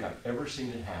don't think I've ever seen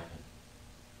it happen.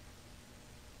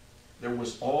 There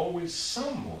was always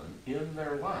someone in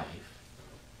their life.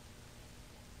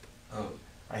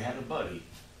 I had a buddy.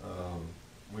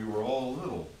 We were all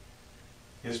little.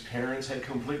 His parents had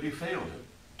completely failed him.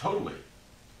 Totally.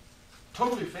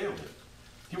 Totally failed him.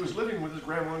 He was living with his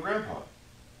grandma and grandpa.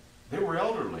 They were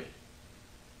elderly.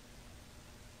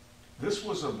 This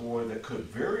was a boy that could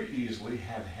very easily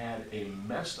have had a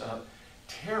messed up,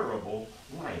 terrible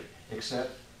life,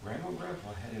 except grandma and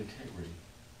grandpa had integrity.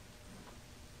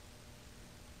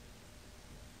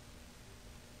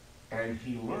 And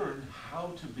he learned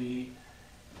how to be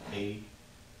a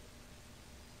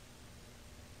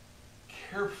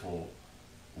careful,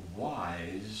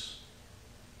 wise,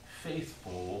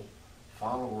 faithful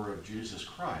follower of Jesus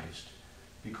Christ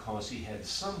because he had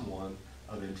someone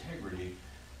of integrity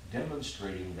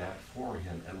demonstrating that for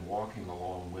him and walking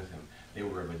along with him. They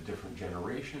were of a different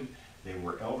generation. They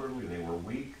were elderly. They were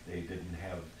weak. They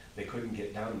couldn't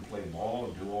get down and play ball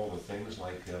and do all the things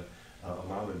like a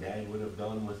mom and dad would have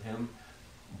done with him.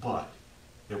 But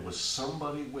there was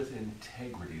somebody with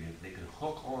integrity that they could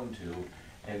hook onto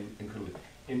and include.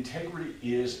 Integrity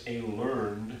is a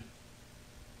learned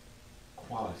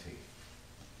quality.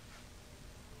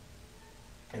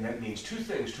 And that means two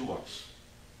things to us.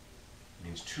 It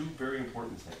means two very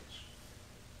important things.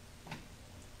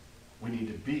 We need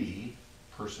to be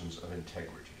persons of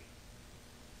integrity.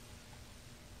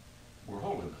 We're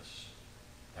holiness.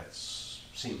 That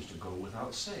seems to go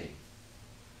without saying.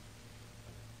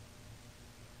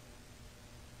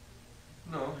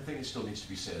 No, I think it still needs to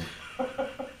be said.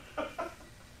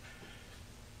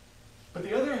 But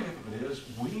the other half of it is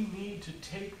we need to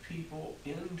take people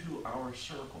into our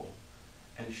circle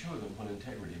and show them what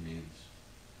integrity means.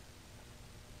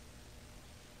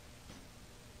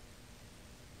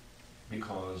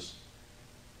 Because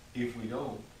if we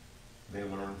don't, they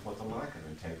learn what the lack of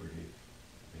integrity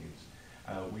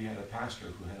means. We had a pastor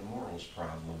who had a morals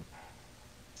problem.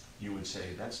 You would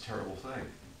say, that's a terrible thing.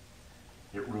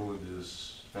 It ruined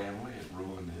his family, it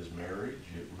ruined his marriage,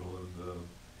 it ruined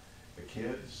the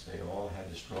kids. They all had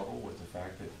to struggle with the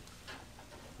fact that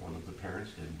one of the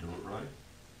parents didn't do it right.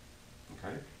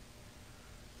 Okay?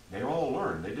 They all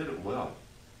learned. They did it well.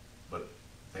 But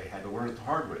they had to learn it the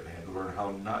hard way. They had to learn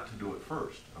how not to do it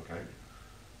first. Okay?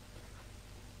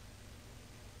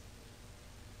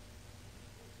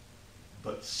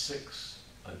 But 6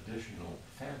 additional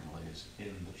families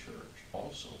in the church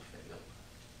also failed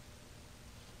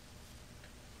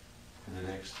in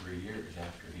the next 3 years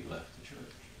after he left the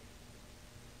church.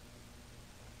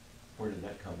 Where did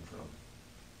that come from?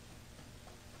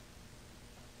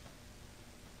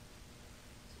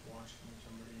 Watching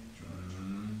somebody in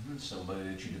charge. Somebody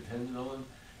that you depended on,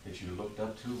 that you looked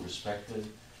up to, respected,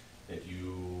 that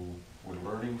you were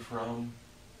learning from.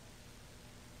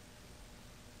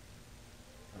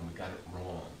 And we got it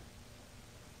wrong.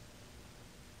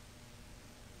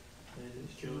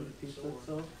 Kill it, Repeat sword.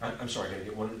 itself. I'm sorry, I gotta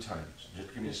get one at a time. So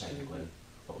just give me a second, Glenn.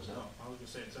 What was that? No, I was gonna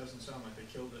say, it doesn't sound like they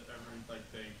killed it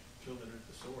they killed it at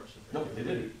the source. If No, killed they it-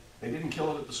 didn't. They didn't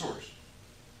kill it at the source.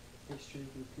 History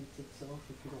repeats itself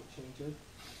if you don't change it.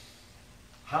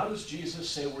 How does Jesus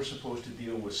say we're supposed to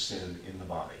deal with sin in the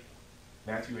body?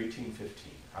 Matthew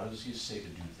 18:15. How does he say to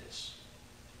do this?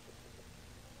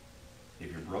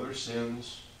 If your brother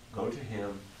sins, Go to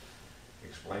him,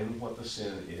 explain what the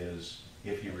sin is.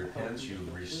 If he repents,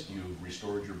 you've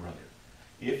restored your brother.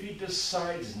 If he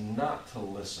decides not to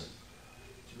listen,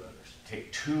 Two others.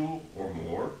 take 2 or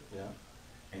more, Yeah.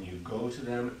 and you go to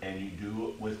them and you do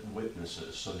it with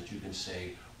witnesses so that you can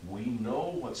say, we know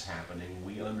what's happening,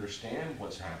 we understand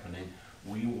what's happening,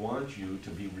 we want you to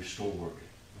be restored.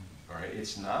 All right?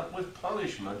 It's not with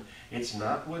punishment, it's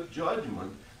not with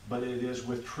judgment, but it is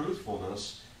with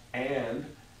truthfulness and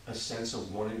a sense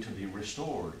of wanting to be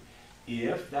restored.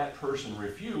 If that person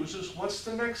refuses, what's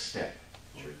the next step?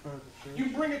 In front of the church.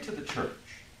 You bring it to the church.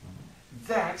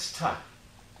 That's tough.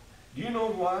 Do you know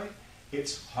why?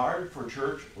 It's hard for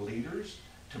church leaders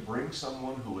to bring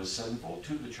someone who is sinful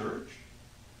to the church.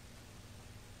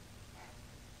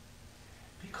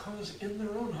 Because in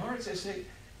their own hearts they say,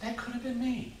 that could have been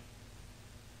me.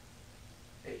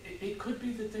 It could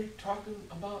be that they're talking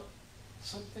about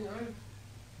something I've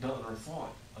done or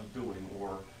thought of doing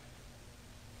or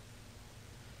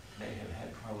may have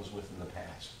had problems with in the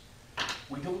past.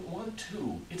 We don't want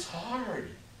to. It's hard.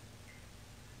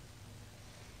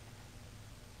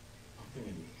 I think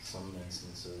in some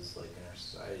instances, like in our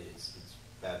society, it's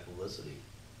bad publicity.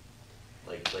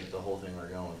 Like the whole thing we're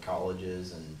going with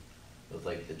colleges and with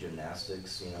like the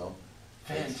gymnastics, you know.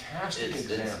 Fantastic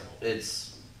example.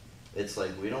 It's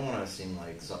like we don't want to seem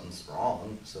like something's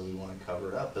wrong, so we want to cover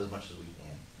it up as much as we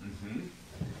can. Mm-hmm.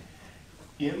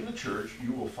 In the church,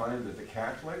 you will find that the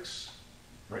Catholics,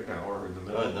 right now, are in the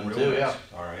middle of the them real too, mess.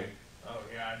 yeah. All right. Oh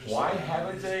yeah. I just Why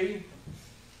haven't they?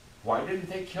 Why didn't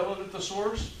they kill it at the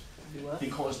source? Do what?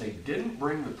 Because they didn't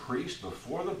bring the priest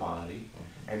before the body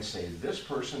and say, this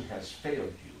person has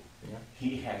failed you. Yeah.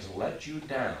 He has let you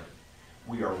down.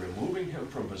 We are removing him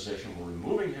from position, we're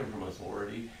removing him from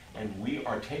authority, and we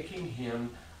are taking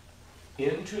him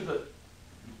into the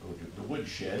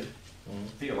woodshed,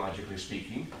 theologically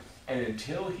speaking, and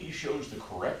until he shows the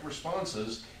correct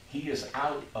responses, he is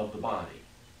out of the body.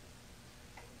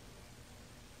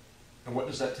 And what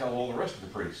does that tell all the rest of the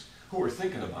priests who are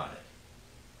thinking about it?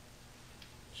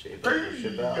 Shape up or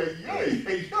ship out.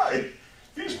 Hey,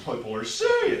 these people are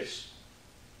serious.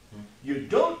 You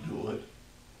don't do it,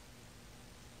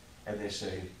 and they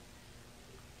say,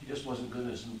 he just wasn't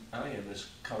good as I am as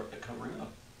covering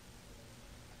up.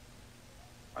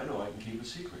 I know I can keep a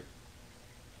secret.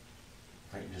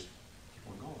 I can just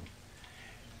keep on going.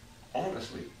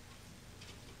 Honestly,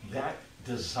 that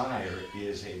desire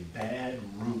is a bad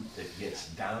root that gets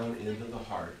down into the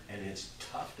heart, and it's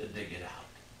tough to dig it out.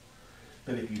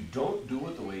 But if you don't do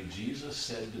it the way Jesus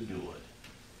said to do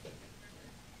it,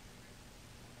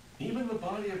 even the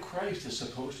body of Christ is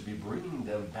supposed to be bringing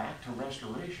them back to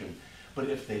restoration. But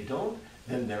if they don't,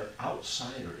 then they're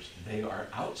outsiders. They are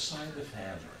outside the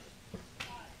family.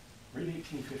 Read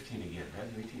 18:15 again,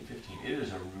 Matthew 18:15. It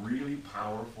is a really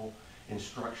powerful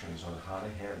instructions on how to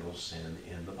handle sin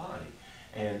in the body.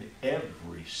 And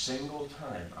every single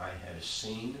time I have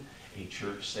seen a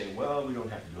church say, well, we don't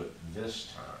have to do it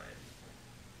this time.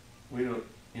 We don't,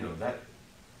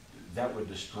 that would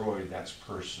destroy that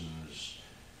person's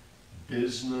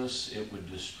business. It would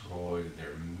destroy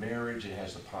their marriage. It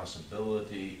has the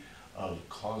possibility of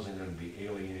causing them to be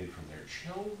alienated from their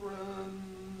children.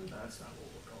 That's not what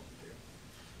we're called to do.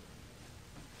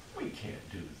 We can't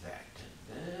do that to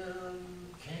them,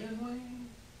 can we?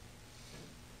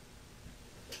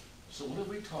 So what have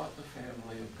we taught the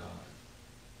family of God?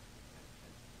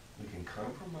 We can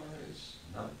compromise,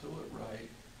 not do it right,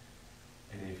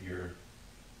 and if you're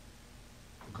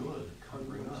good,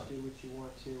 covering Just up. do what you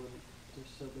want to and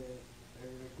disobey or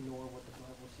ignore what the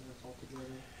Bible says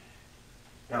altogether.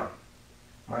 Now,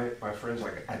 my friends,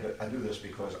 I do this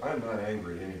because I'm not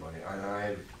angry at anybody.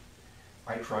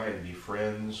 I try and be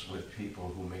friends with people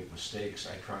who make mistakes.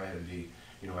 I try and be,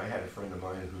 I had a friend of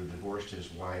mine who divorced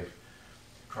his wife,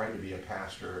 tried to be a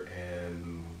pastor,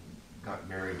 and got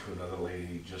married to another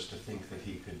lady just to think that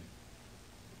he could.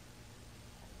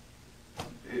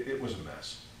 It was a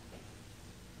mess.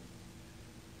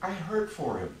 I hurt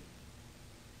for him.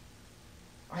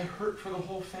 I hurt for the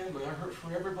whole family. I hurt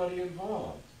for everybody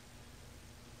involved.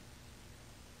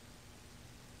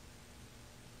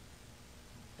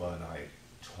 But I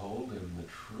told him the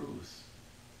truth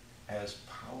as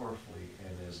powerfully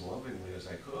and as lovingly as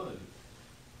I could.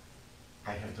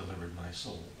 I have delivered my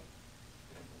soul.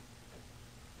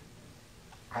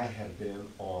 I have been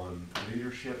on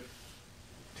leadership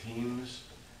teams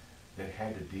that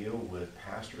had to deal with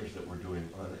pastors that were doing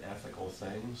unethical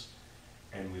things,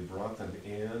 and we brought them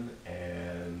in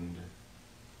and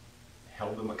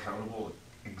held them accountable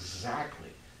exactly,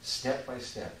 step by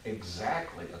step,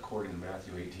 exactly according to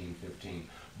Matthew 18:15.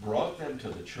 Brought them to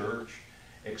the church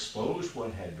exposed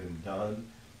what had been done,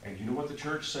 and you know what the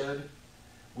church said?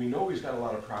 We know he's got a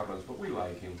lot of problems, but we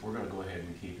like him. We're going to go ahead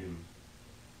and keep him.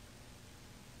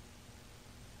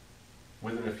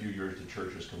 Within a few years, the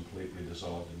church is completely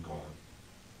dissolved and gone.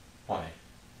 Why?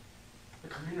 The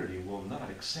community will not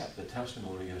accept the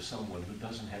testimony of someone who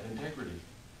doesn't have integrity.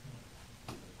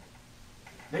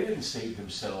 They didn't save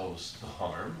themselves the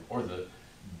harm or the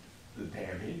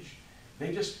damage.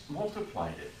 They just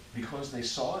multiplied it because they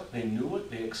saw it, they knew it,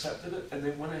 they accepted it, and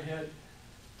they went ahead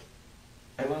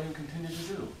and let him continue to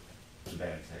do the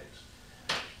bad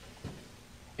things.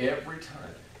 Every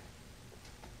time.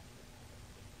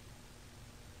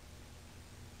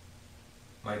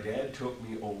 My dad took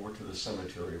me over to the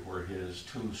cemetery where his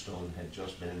tombstone had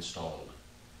just been installed.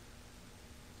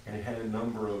 And it had a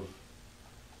number of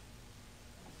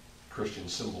Christian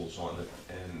symbols on it,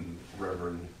 and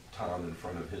Reverend Tom in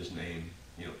front of his name,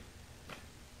 you know.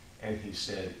 And he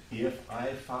said, if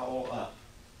I foul up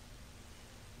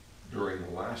during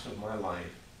the last of my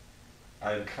life,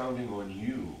 I'm counting on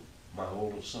you, my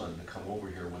oldest son, to come over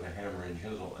here with a hammer and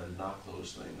chisel and knock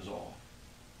those things off.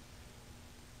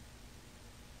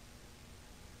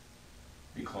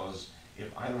 Because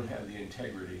if I don't have the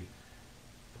integrity,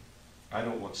 I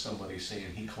don't want somebody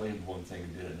saying he claimed one thing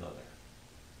and did another.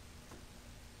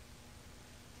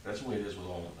 That's the way it is with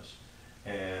all of us.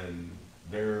 And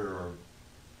there are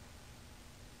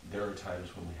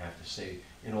times when we have to say,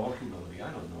 in all humility, I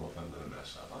don't know if I'm going to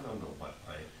mess up. I don't know what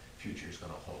my future is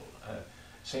going to hold.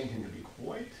 Saying can be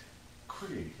quite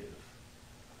creative.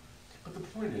 But the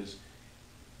point is,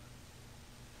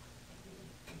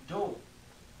 don't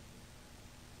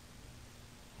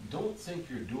think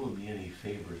you're doing me any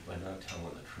favors by not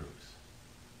telling the truth.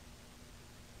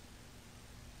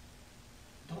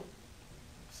 Don't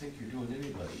think you're doing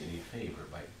anybody any favor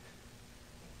by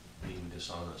being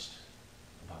dishonest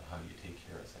about how you take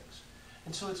care of things.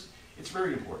 And so it's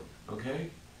very important, okay?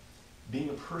 Being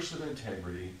a person of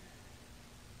integrity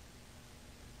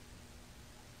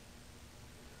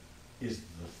is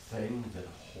the thing that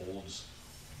holds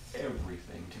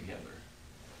everything together.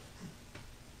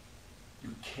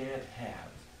 You can't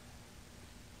have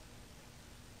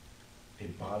a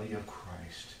body of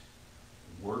Christ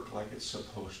work like it's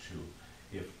supposed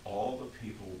to if all the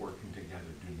people working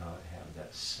together do not have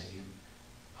that same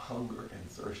hunger and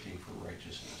thirsting for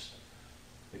righteousness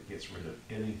that gets rid of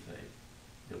anything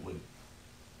that would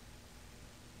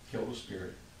kill the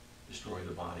spirit, destroy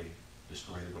the body,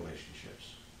 destroy the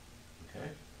relationships. Okay?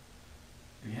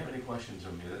 Do you have any questions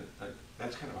of me?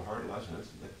 That's kind of a hard lesson.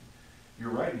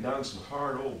 You're riding down some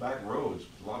hard old back roads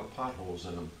with a lot of potholes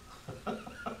in them.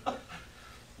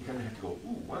 You kind of have to go,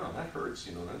 ooh, wow, that hurts,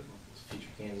 you know. That Future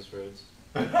Kansas roads.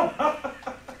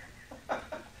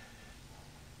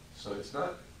 So it's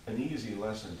not an easy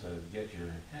lesson to get your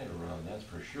head around, that's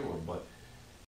for sure, but